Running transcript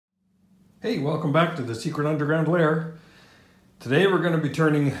Hey, welcome back to the Secret Underground Lair. Today we're going to be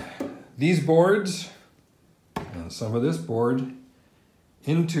turning these boards and some of this board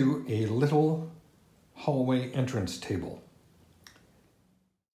into a little hallway entrance table.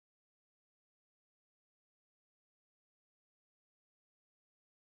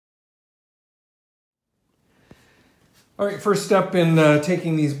 All right, first step in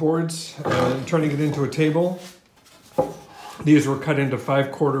taking these boards and turning it into a table. These were cut into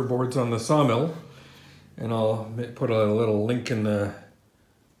 5/4 boards on the sawmill, and I'll put a little link in the,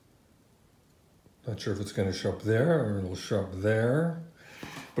 not sure if it's going to show up there or it'll show up there,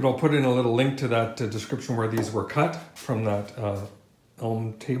 but I'll put in a little link to that description where these were cut from that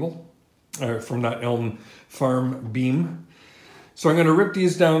elm table, or from that elm farm beam. So I'm going to rip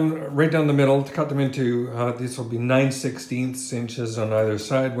these down right down the middle to cut them into, these will be 9/16 inches on either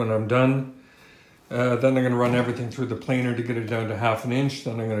side when I'm done. Then I'm going to run everything through the planer to get it down to 1/2 inch.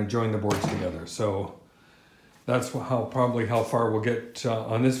 Then I'm going to join the boards together. So that's probably how far we'll get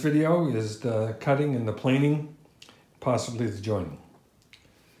on this video, is the cutting and the planing, possibly the joining.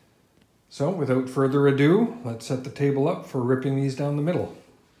 So without further ado, let's set the table up for ripping these down the middle.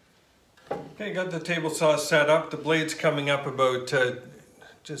 Okay, got the table saw set up. The blade's coming up about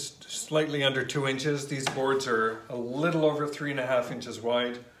just slightly under 2 inches. These boards are a little over 3.5 inches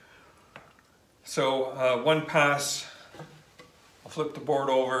wide. So one pass, I'll flip the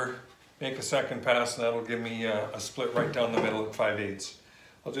board over, make a second pass, and that'll give me a split right down the middle at 5/8.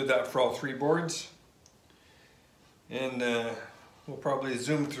 I'll do that for all 3 boards. And we'll probably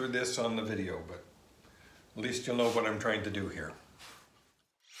zoom through this on the video, but at least you'll know what I'm trying to do here.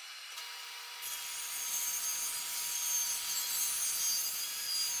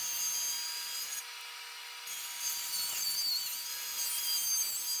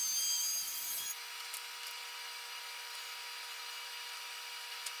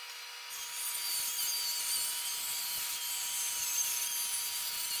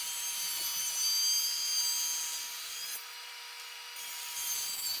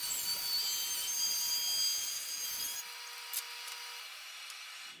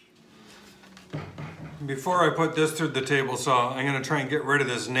 Before I put this through the table saw, I'm going to try and get rid of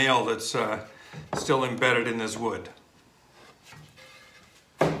this nail that's still embedded in this wood.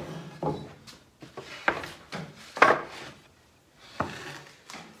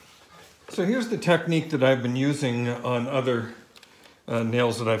 So here's the technique that I've been using on other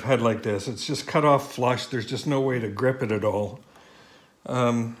nails that I've had like this. It's just cut off flush. There's just no way to grip it at all.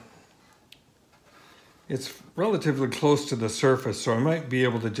 It's relatively close to the surface, so I might be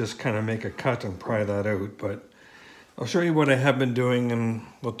able to just kind of make a cut and pry that out, but I'll show you what I have been doing, and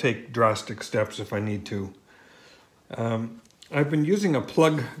we'll take drastic steps if I need to. I've been using a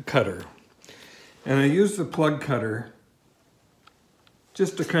plug cutter, and I use the plug cutter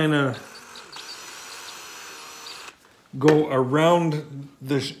just to kind of go around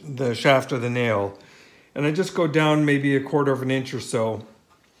the shaft of the nail, and I just go down maybe 1/4 inch or so,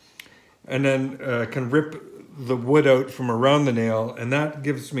 and then can rip the wood out from around the nail, and that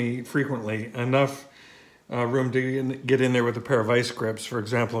gives me frequently enough room to get in there with a pair of vice grips, for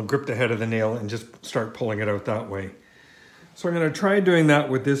example, and grip the head of the nail and just start pulling it out that way. So I'm going to try doing that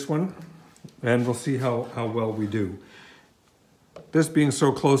with this one, and we'll see how well we do. This being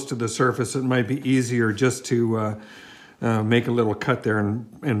so close to the surface, it might be easier just to make a little cut there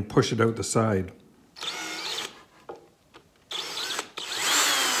and push it out the side.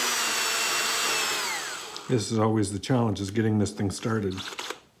 This is always the challenge, is getting this thing started.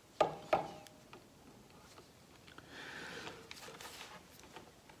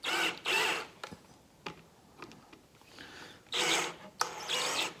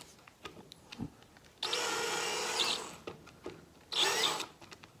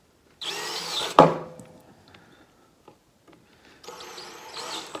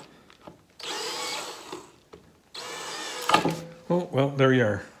 Oh, well, there you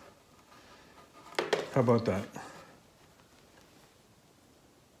are. How about that?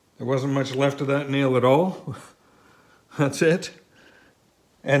 There wasn't much left of that nail at all. That's it.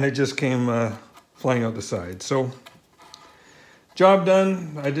 And it just came flying out the side. So, job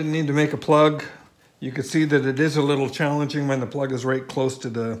done. I didn't need to make a plug. You can see that it is a little challenging when the plug is right close to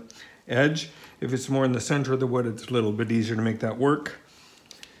the edge. If it's more in the center of the wood, it's a little bit easier to make that work.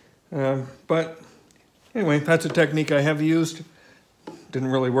 But anyway, that's a technique I have used.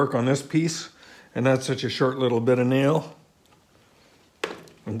 Didn't really work on this piece. And that's such a short little bit of nail.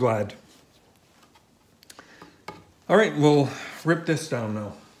 I'm glad. All right, we'll rip this down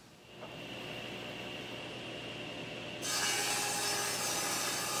now.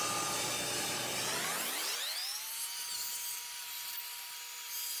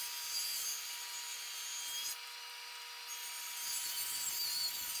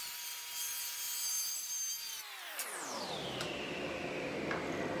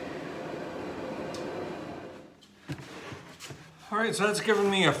 All right, so that's given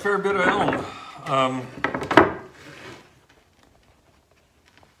me a fair bit of elm.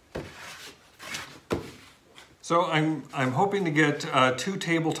 So I'm hoping to get 2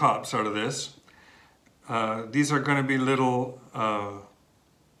 tabletops out of this. These are going to be little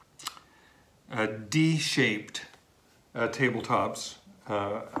D-shaped tabletops.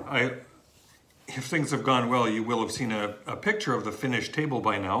 If things have gone well, you will have seen a picture of the finished table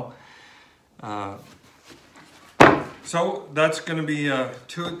by now. So that's going to be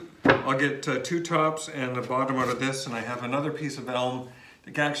I'll get 2 tops and a bottom out of this, and I have another piece of elm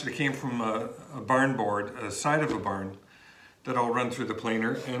that actually came from a barn board, a side of a barn, that I'll run through the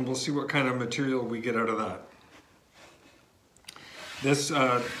planer, and we'll see what kind of material we get out of that. This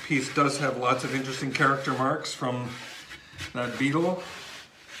piece does have lots of interesting character marks from that beetle.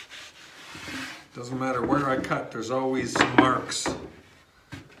 Doesn't matter where I cut, there's always some marks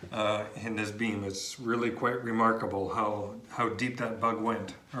in this beam. It's really quite remarkable how deep that bug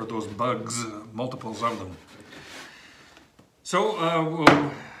went, or those bugs, multiples of them. So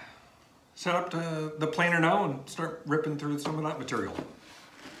we'll set up the planer now and start ripping through some of that material.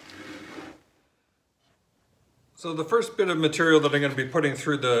 So the first bit of material that I'm going to be putting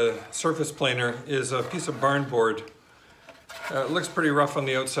through the surface planer is a piece of barn board. It looks pretty rough on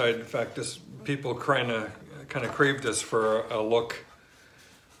the outside. In fact, people kind of craved this for a look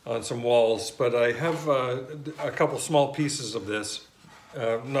on some walls, but I have a couple small pieces of this.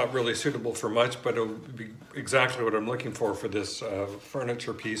 Not really suitable for much, but it'll be exactly what I'm looking for this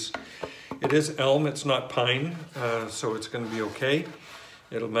furniture piece. It is elm, it's not pine, so it's going to be okay.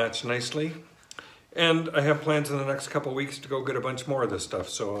 It'll match nicely. And I have plans in the next couple weeks to go get a bunch more of this stuff,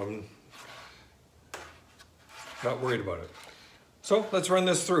 so I'm not worried about it. So let's run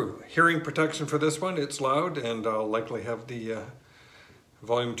this through. Hearing protection for this one, it's loud, and I'll likely have the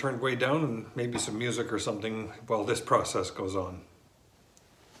volume turned way down and maybe some music or something while this process goes on.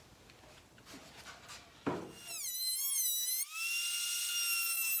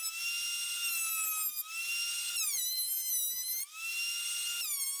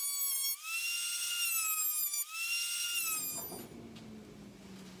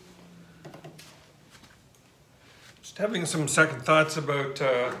 Just having some second thoughts about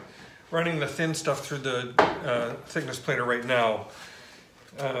running the thin stuff through the thickness planer right now.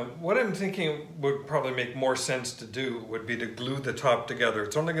 What I'm thinking would probably make more sense to do would be to glue the top together.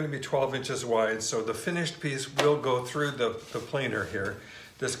 It's only going to be 12 inches wide, so the finished piece will go through the planer here.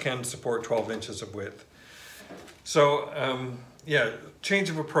 This can support 12 inches of width. So yeah, change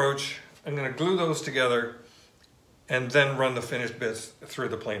of approach. I'm going to glue those together and then run the finished bits through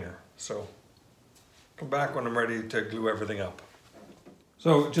the planer. So come back when I'm ready to glue everything up.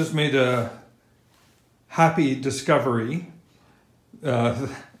 So just made a happy discovery.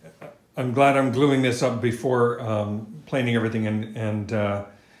 I'm glad I'm gluing this up before planing everything and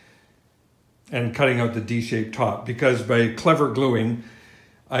cutting out the D-shaped top, because by clever gluing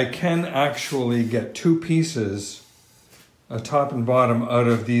I can actually get 2 pieces, a top and bottom, out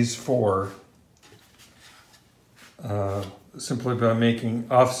of these 4 simply by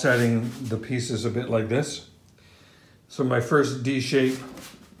offsetting the pieces a bit like this. So my first D shape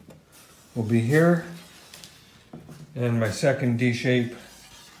will be here, and my second D shape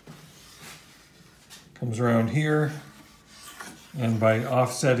comes around here, and by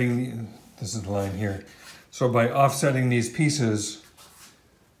offsetting, this is the line here, so by offsetting these pieces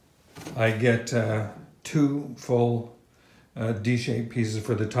I get 2 full D-shaped pieces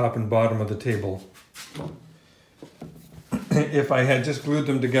for the top and bottom of the table. If I had just glued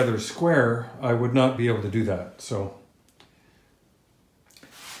them together square, I would not be able to do that. So,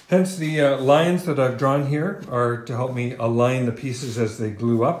 hence the lines that I've drawn here are to help me align the pieces as they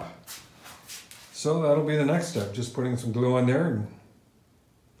glue up. So that'll be the next step, just putting some glue on there and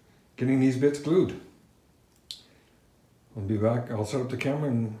getting these bits glued. I'll be back, I'll set up the camera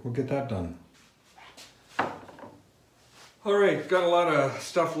and we'll get that done. All right, got a lot of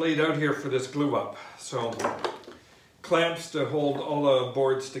stuff laid out here for this glue up. So, clamps to hold all the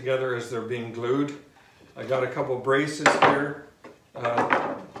boards together as they're being glued. I got a couple braces here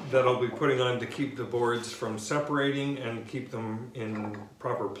that I'll be putting on to keep the boards from separating and keep them in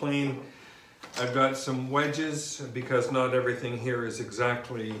proper plane. I've got some wedges because not everything here is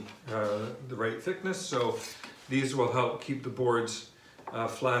exactly the right thickness, so these will help keep the boards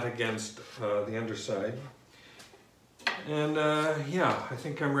flat against the underside. And yeah, I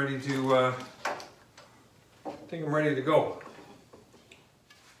think I'm ready to go.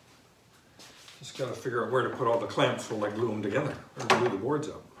 Just gotta figure out where to put all the clamps while I glue them together, or glue the boards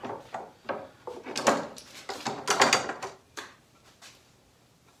up.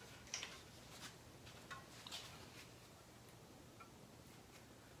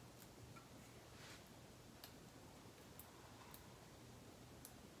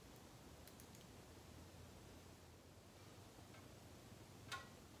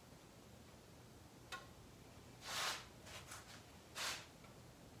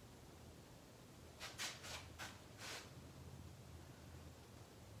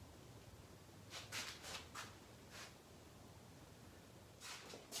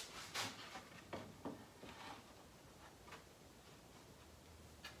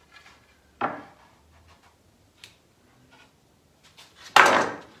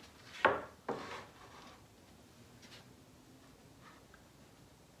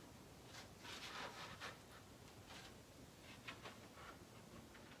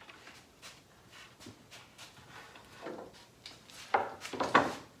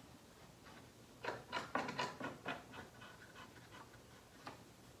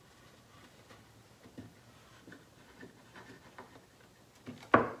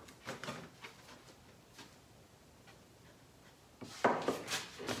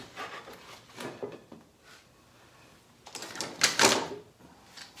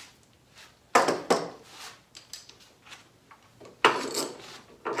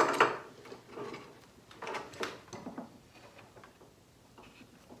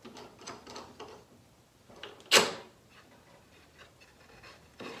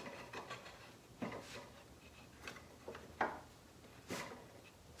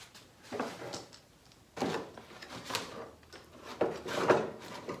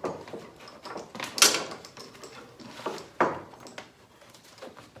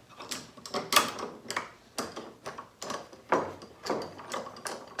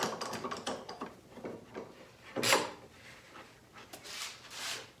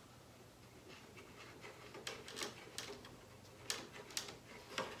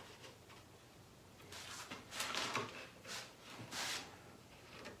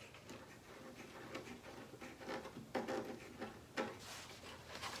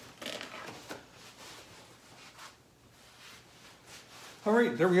 All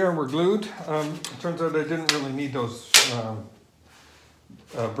right, there we are, we're glued. It turns out I didn't really need those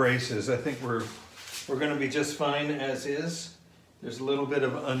braces. I think we're gonna be just fine as is. There's a little bit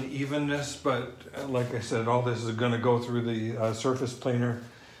of unevenness, but like I said, all this is gonna go through the surface planer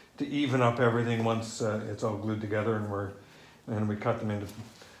to even up everything once it's all glued together and we cut them into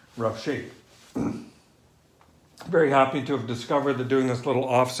rough shape. Very happy to have discovered that doing this little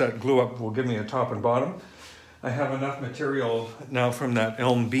offset glue up will give me a top and bottom. I have enough material now from that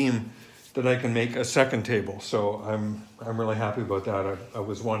elm beam that I can make a second table. So I'm really happy about that. I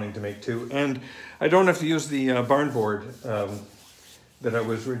was wanting to make two. And I don't have to use the barn board that I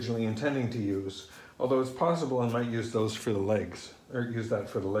was originally intending to use. Although it's possible I might use those for the legs, or use that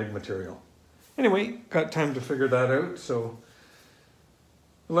for the leg material. Anyway, got time to figure that out. So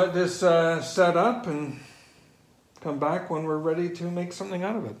let this set up and come back when we're ready to make something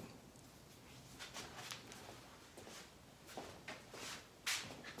out of it.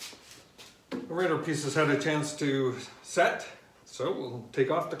 The radar pieces had a chance to set, so we'll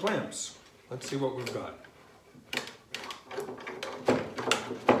take off the clamps. Let's see what we've got.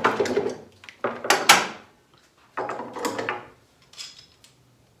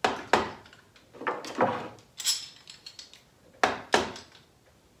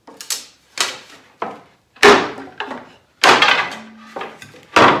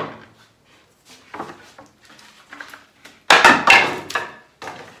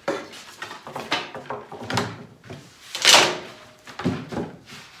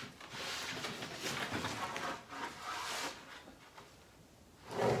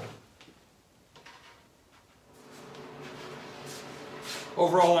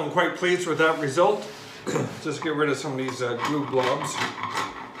 Overall, I'm quite pleased with that result. Just get rid of some of these glue blobs.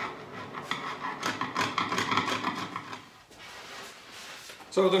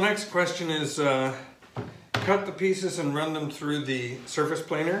 So the next question is, cut the pieces and run them through the surface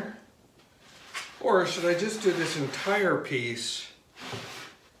planer? Or should I just do this entire piece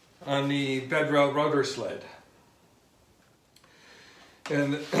on the Bed Rail Router Sled?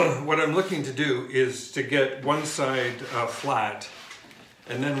 And what I'm looking to do is to get one side flat,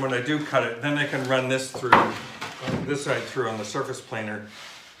 and then when I do cut it, then I can run this through, this side through on the surface planer,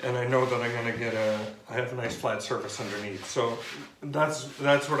 and I know that I'm going to get I have a nice flat surface underneath. So that's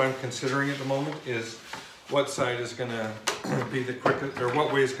what I'm considering at the moment, is what side is going to be the quickest, or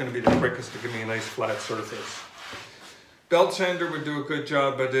what way is going to be the quickest to give me a nice flat surface. Belt sander would do a good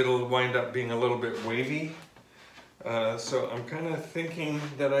job, but it'll wind up being a little bit wavy. So I'm kind of thinking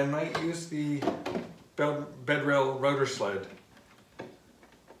that I might use the Bed Rail Router Sled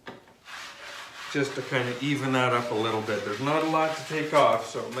just to kind of even that up a little bit. There's not a lot to take off,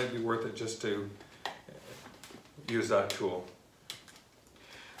 so it might be worth it just to use that tool.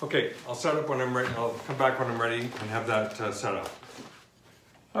 Okay, I'll set up when I'm ready. I'll come back when I'm ready and have that set up.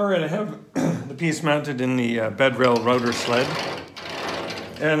 All right, I have the piece mounted in the Bed Rail Router Sled,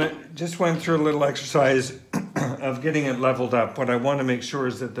 and I just went through a little exercise of getting it leveled up. What I want to make sure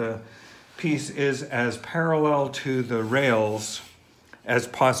is that the piece is as parallel to the rails as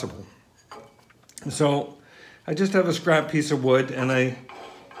possible. So I just have a scrap piece of wood, and I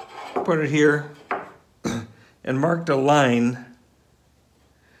put it here and marked a line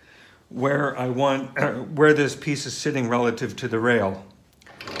where I want, where this piece is sitting relative to the rail.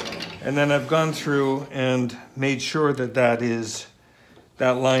 And then I've gone through and made sure that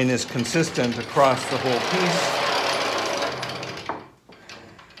that line is consistent across the whole piece.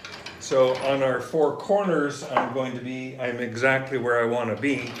 So on our four corners, I'm exactly where I want to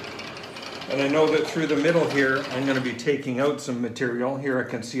be. And I know that through the middle here, I'm going to be taking out some material. Here I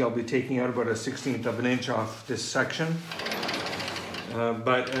can see I'll be taking out about 1/16 of an inch off this section.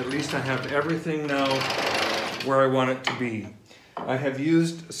 But at least I have everything now where I want it to be. I have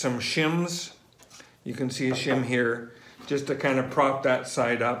used some shims. You can see a shim here just to kind of prop that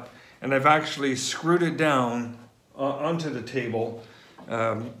side up. And I've actually screwed it down onto the table.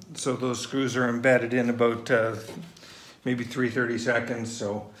 So those screws are embedded in about maybe 3/30 seconds.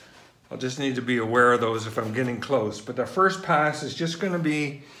 So I'll just need to be aware of those if I'm getting close. But the first pass is just going to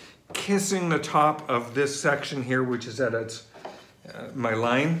be kissing the top of this section here, which is at its my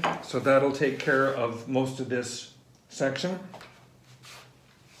line. So that'll take care of most of this section.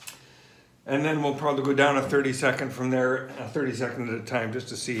 And then we'll probably go down a 30-second from there, a 30-second at a time, just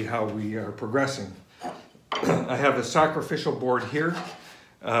to see how we are progressing. I have a sacrificial board here.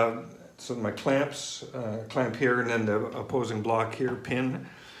 So my clamps, clamp here, and then the opposing block here, pin.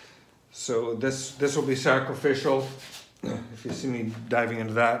 So this will be sacrificial. If you see me diving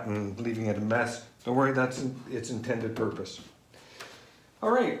into that and leaving it a mess, don't worry, that's its intended purpose.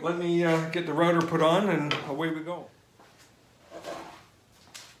 All right, let me get the router put on and away we go.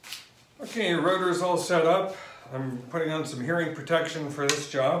 Okay, rotor's all set up. I'm putting on some hearing protection for this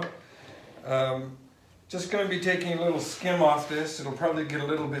job. Just going to be taking a little skim off this. It'll probably get a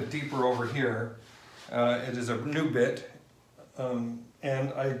little bit deeper over here. It is a new bit. And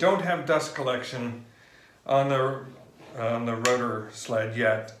I don't have dust collection on the rotor sled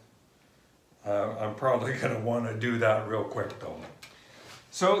yet. I'm probably going to want to do that real quick though.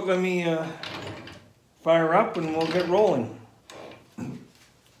 So let me fire up and we'll get rolling.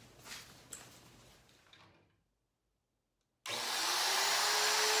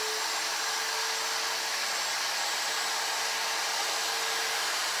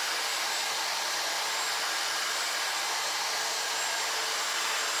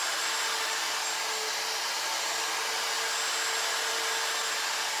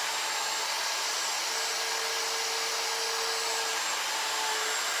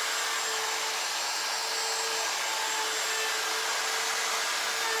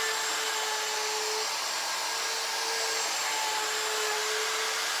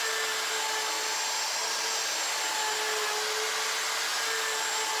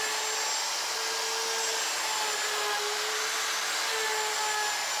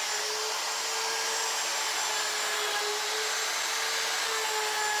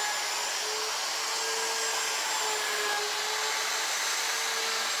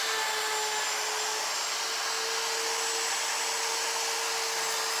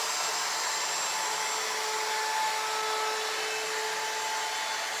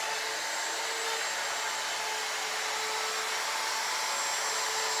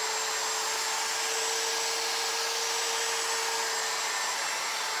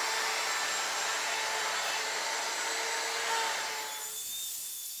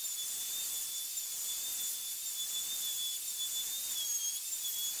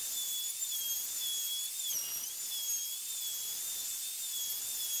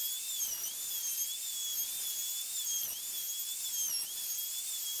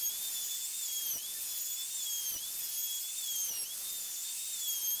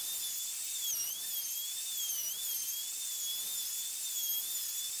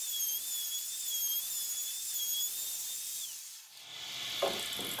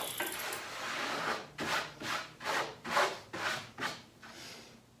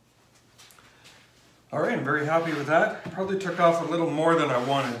 All right, I'm very happy with that. Probably took off a little more than I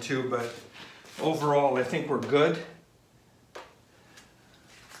wanted to, but overall I think we're good.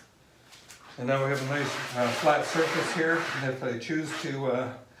 And now we have a nice flat surface here. And if I choose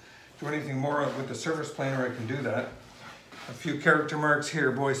to do anything more with the surface planer, I can do that. A few character marks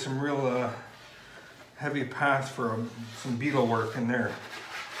here. Boy, some real heavy paths for some beetle work in there.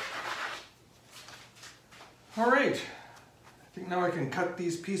 All right. I think now I can cut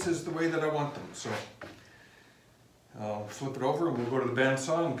these pieces the way that I want them. So I'll flip it over and we'll go to the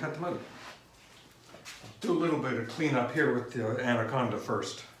bandsaw and cut them out. I'll do a little bit of cleanup here with the anaconda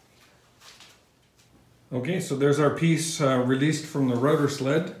first. Okay, so there's our piece released from the rotor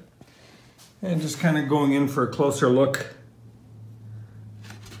sled. And just kind of going in for a closer look.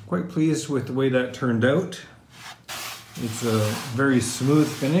 Quite pleased with the way that turned out. It's a very smooth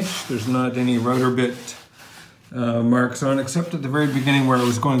finish. There's not any rotor bit marks on, except at the very beginning where I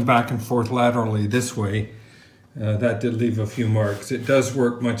was going back and forth laterally this way. That did leave a few marks. It does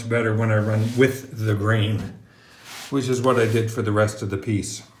work much better when I run with the grain, which is what I did for the rest of the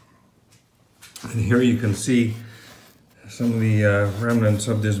piece. And here you can see some of the remnants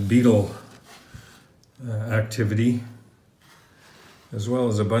of this beetle activity, as well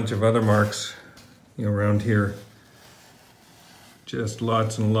as a bunch of other marks, you know, around here. Just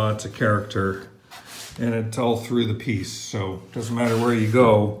lots and lots of character. And it's all through the piece, so it doesn't matter where you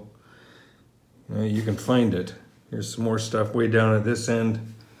go, you can find it. Here's some more stuff way down at this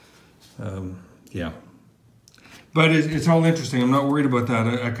end. Yeah. But it's all interesting. I'm not worried about that.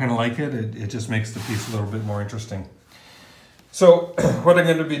 I kind of like it. It just makes the piece a little bit more interesting. So what I'm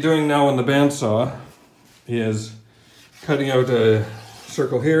going to be doing now on the bandsaw is cutting out a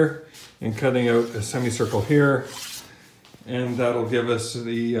circle here and cutting out a semicircle here. And that'll give us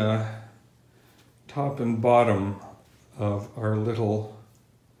the top and bottom of our little,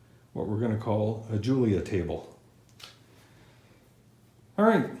 what we're going to call a JuliaTable. All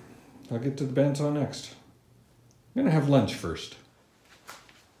right, I'll get to the bandsaw next. I'm going to have lunch first.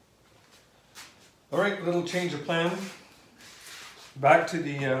 All right, little change of plan. Back to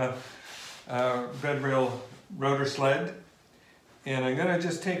the Bed Rail Router Sled. And I'm going to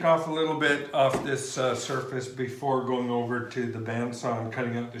just take off a little bit off this surface before going over to the bandsaw and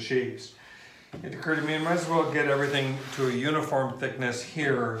cutting out the shapes. It occurred to me I might as well get everything to a uniform thickness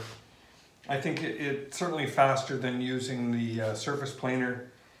here. I think it's certainly faster than using the surface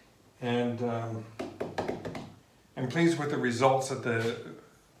planer, and I'm pleased with the results that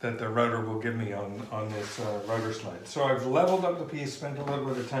the router will give me on this router sled. So I've leveled up the piece, spent a little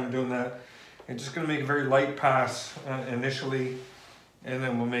bit of time doing that. I'm just going to make a very light pass initially, and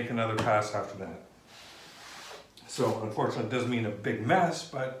then we'll make another pass after that. So unfortunately it does mean a big mess,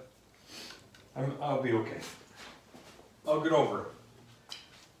 but I'll be okay. I'll get over it.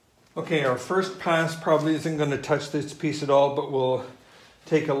 Okay, our first pass probably isn't going to touch this piece at all, but we'll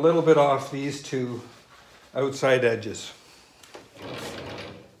take a little bit off these two outside edges.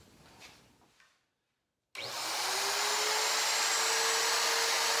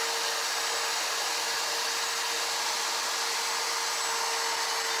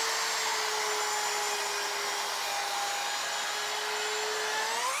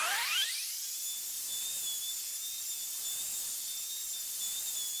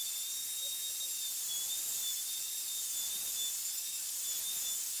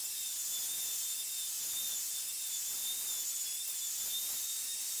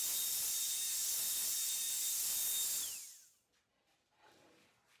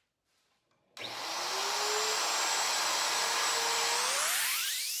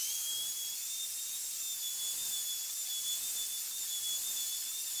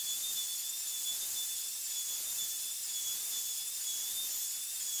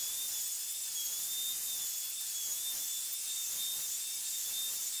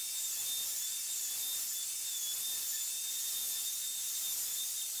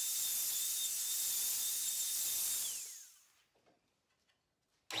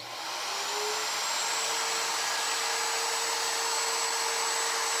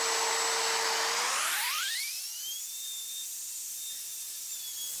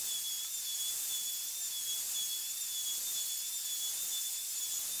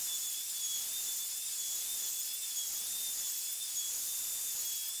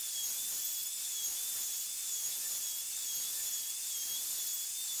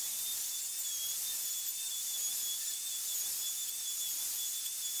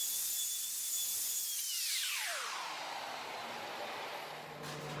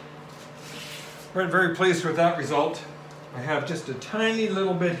 We're very pleased with that result. I have just a tiny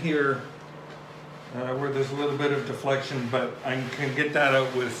little bit here where there's a little bit of deflection, but I can get that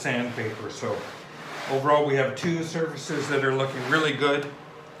out with sandpaper. So overall we have two surfaces that are looking really good.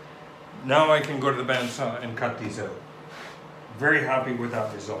 Now I can go to the bandsaw and cut these out. Very happy with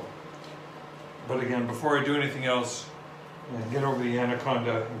that result. But again, before I do anything else, get over the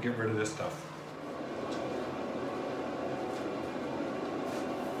anaconda and get rid of this stuff.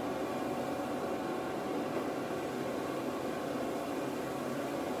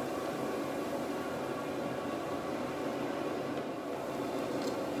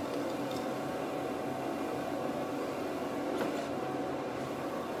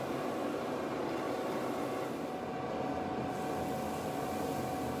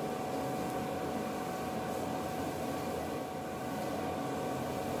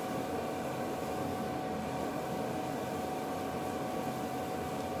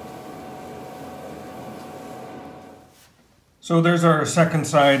 So there's our second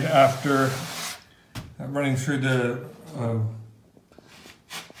side after running through the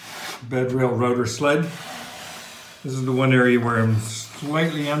Bed Rail Router Sled. This is the one area where I'm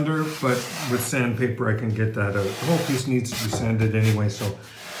slightly under, but with sandpaper I can get that out. The whole piece needs to be sanded anyway, so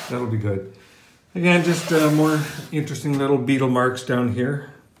that'll be good. Again, just more interesting little beetle marks down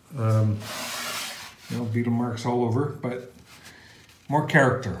here. You know, beetle marks all over, but more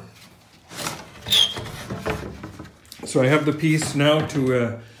character. So I have the piece now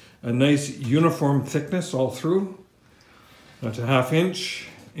to a nice uniform thickness all through. That's a 1/2 inch.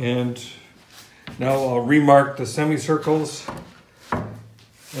 And now I'll remark the semicircles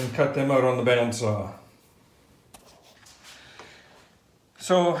and cut them out on the bandsaw.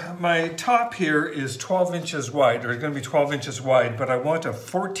 So my top here is 12 inches wide, or it's going to be 12 inches wide, but I want a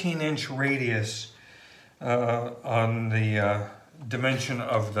 14-inch radius on the dimension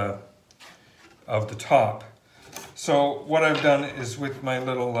of the top. So what I've done is with my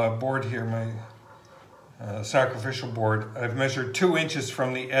little board here, my sacrificial board, I've measured 2 inches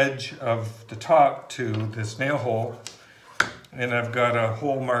from the edge of the top to this nail hole, and I've got a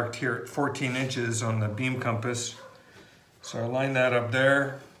hole marked here at 14 inches on the beam compass. So I line that up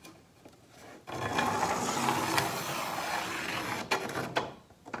there.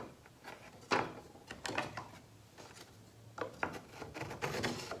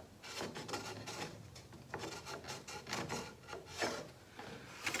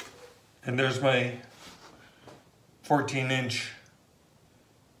 And there's my 14-inch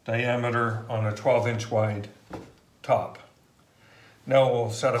diameter on a 12-inch wide top. Now we'll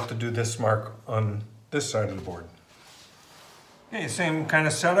set up to do this mark on this side of the board. Okay, same kind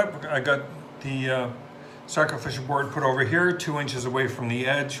of setup. I got the sacrificial board put over here, 2 inches away from the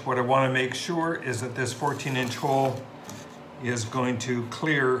edge. What I want to make sure is that this 14-inch hole is going to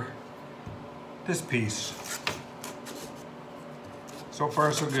clear this piece. So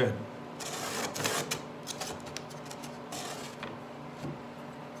far, so good.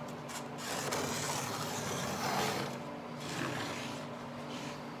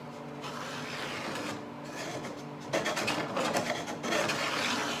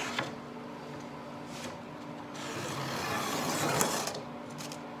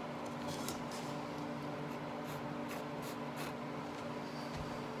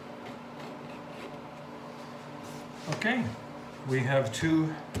 Okay, we have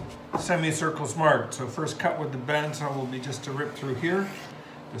 2 semicircles marked. So first cut with the bandsaw will be just to rip through here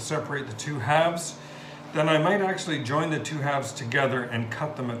to separate the 2 halves. Then I might actually join the 2 halves together and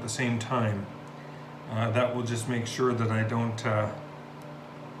cut them at the same time. That will just make sure that I don't,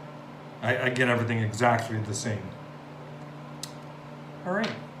 I get everything exactly the same. All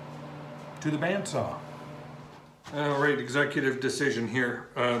right, to the bandsaw. All right, executive decision here.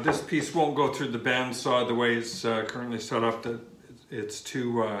 This piece won't go through the bandsaw the way it's currently set up. That it's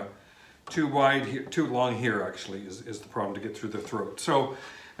too wide here, too long here actually is the problem to get through the throat. So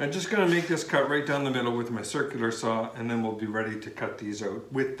I'm just going to make this cut right down the middle with my circular saw, and then we'll be ready to cut these out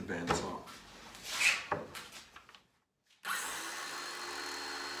with the bandsaw.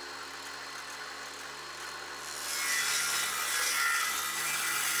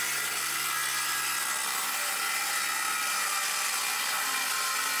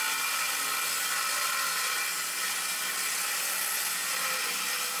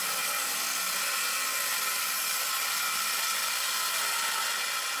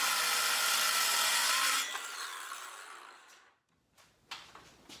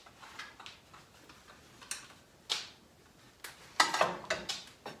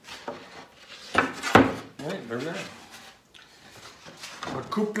 Right, they're there. A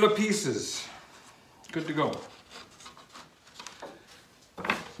couple of pieces. Good to go.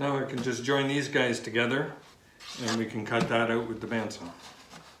 Now I can just join these guys together and we can cut that out with the bandsaw.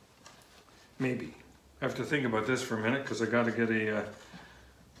 Maybe. I have to think about this for a minute because I got to get a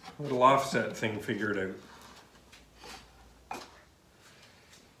little offset thing figured out.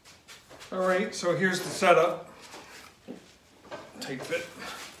 All right, so here's the setup. Tight fit.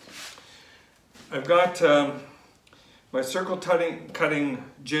 I've got my circle cutting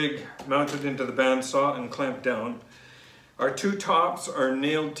jig mounted into the bandsaw and clamped down. Our 2 tops are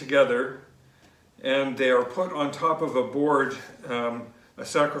nailed together and they are put on top of a board, a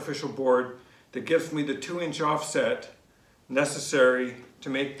sacrificial board that gives me the 2-inch offset necessary to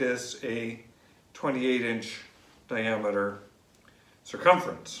make this a 28-inch diameter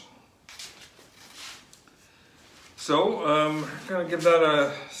circumference. So I'm going to give that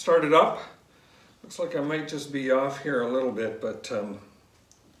a started up. Looks like I might just be off here a little bit, but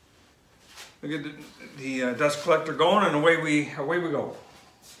we get the dust collector going, and away we go.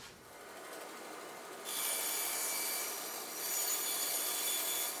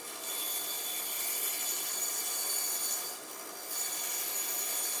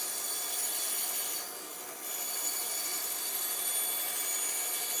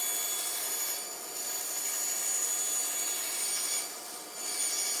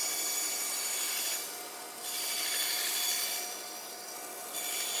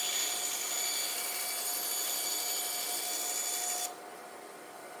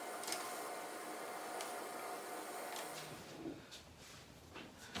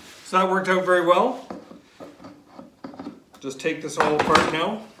 So that worked out very well. Just take this all apart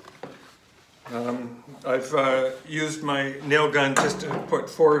now. I've used my nail gun just to put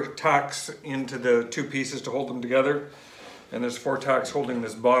 4 tacks into the 2 pieces to hold them together. And there's 4 tacks holding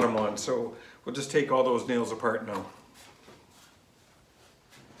this bottom on. So we'll just take all those nails apart now.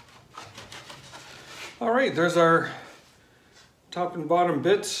 All right, there's our top and bottom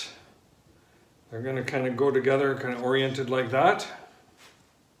bits. They're gonna kind of go together, kind of oriented like that.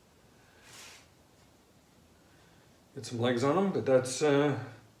 Get some legs on them, but that's,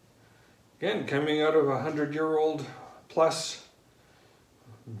 again, coming out of a 100-year-old plus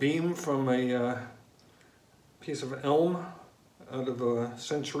beam from a piece of elm out of a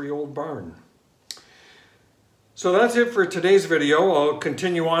century-old barn. So that's it for today's video. I'll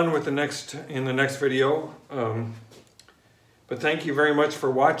continue on with the next video. But thank you very much for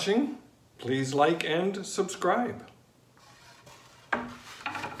watching. Please like and subscribe.